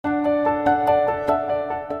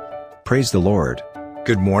Praise the Lord.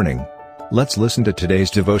 Good morning. Let's listen to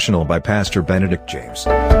today's devotional by Pastor Benedict James.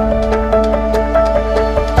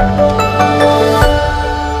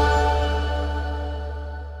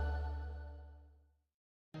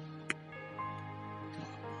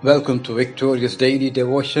 Welcome to Victorious Daily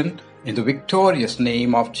Devotion in the victorious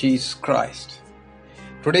name of Jesus Christ.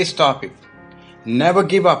 Today's topic: never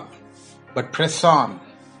give up, but press on.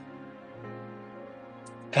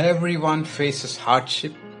 Everyone faces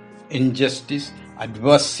hardship, injustice,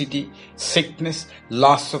 adversity, sickness,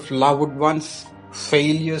 loss of loved ones,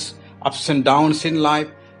 failures, ups and downs in life,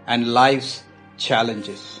 and life's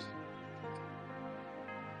challenges.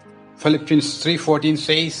 Philippians 3:14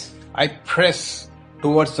 says, I press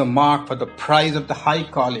towards the mark for the prize of the high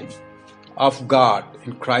calling of God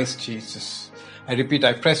in Christ Jesus. I repeat,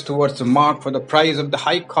 I press towards the mark for the prize of the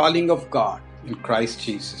high calling of God in Christ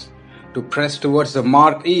Jesus. To press towards the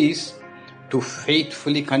mark is to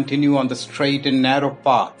faithfully continue on the straight and narrow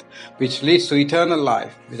path which leads to eternal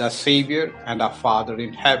life with our Savior and our Father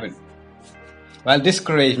in heaven. While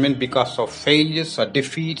discouragement because of failures or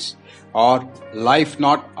defeats or life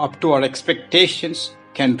not up to our expectations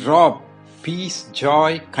can rob peace,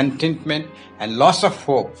 joy, contentment, and loss of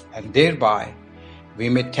hope, and thereby we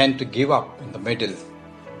may tend to give up in the middle.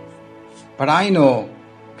 But I know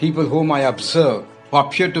people whom I observe who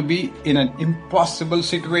appear to be in an impossible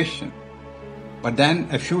situation. But then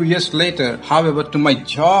a few years later, however, to my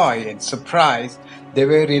joy and surprise, they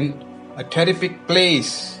were in a terrific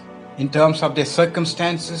place in terms of their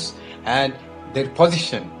circumstances and their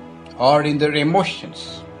position or in their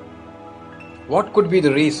emotions. What could be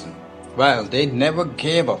the reason? Well, they never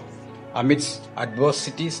gave up amidst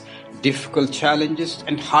adversities, difficult challenges,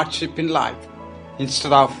 and hardship in life.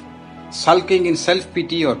 Instead of sulking in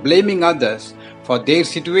self-pity or blaming others for their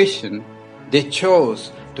situation, they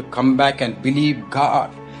chose to come back and believe God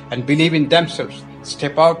and believe in themselves,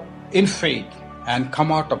 step out in faith, and come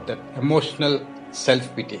out of that emotional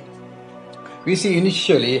self-pity. We see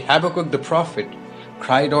initially Habakkuk the prophet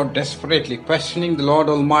cried out desperately, questioning the Lord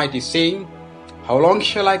Almighty, saying, How long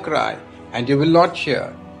shall I cry, and you will not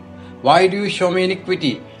hear? Why do you show me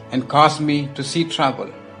iniquity and cause me to see trouble?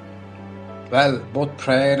 Well, both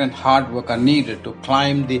prayer and hard work are needed to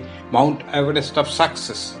climb the Mount Everest of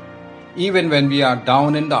success, even when we are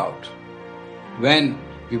down and out. When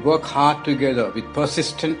we work hard together with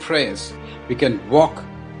persistent prayers, we can walk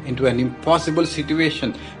into an impossible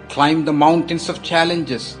situation, climb the mountains of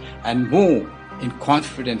challenges, and move in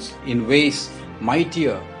confidence in ways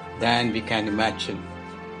mightier than we can imagine.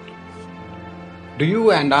 Do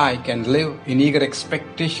you and I can live in eager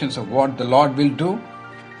expectations of what the Lord will do?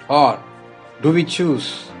 Or do we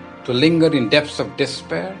choose to linger in depths of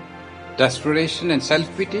despair, desperation, and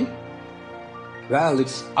self-pity? Well,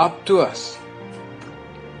 it's up to us.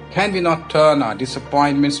 Can we not turn our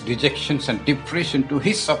disappointments, dejections, and depression to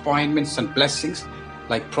His appointments and blessings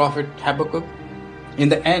like Prophet Habakkuk? In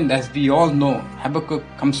the end, as we all know, Habakkuk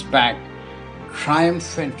comes back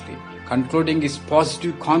triumphantly, concluding his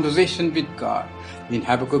positive conversation with God in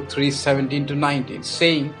Habakkuk 3:17-19,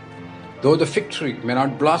 saying, Though the fig tree may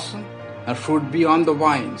not blossom, nor fruit be on the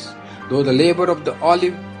vines, though the labor of the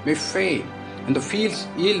olive may fail, and the fields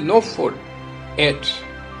yield no food, yet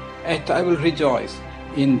I will rejoice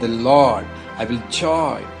in the Lord, I will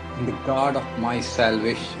joy in the God of my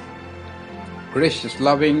salvation. Gracious,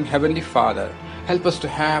 loving Heavenly Father, help us to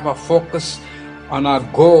have our focus on our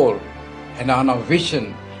goal and on our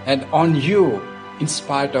vision and on You in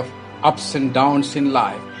spite of ups and downs in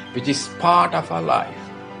life, which is part of our life.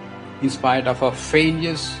 In spite of our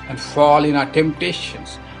failures and fall in our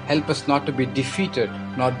temptations, help us not to be defeated,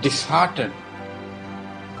 not disheartened,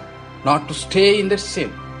 not to stay in the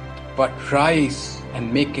sin, but rise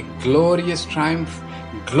and make a glorious triumph,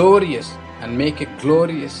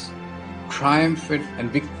 triumphant and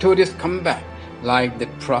victorious comeback like the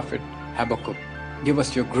prophet Habakkuk. Give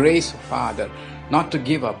us Your grace, Father, not to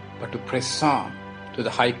give up, but to press on to the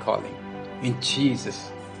high calling. In Jesus'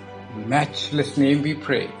 matchless name we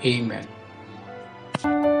pray. Amen.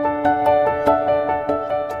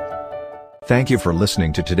 Thank you for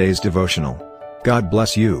listening to today's devotional. God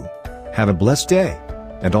bless you. Have a blessed day.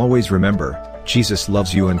 And always remember, Jesus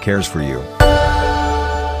loves you and cares for you.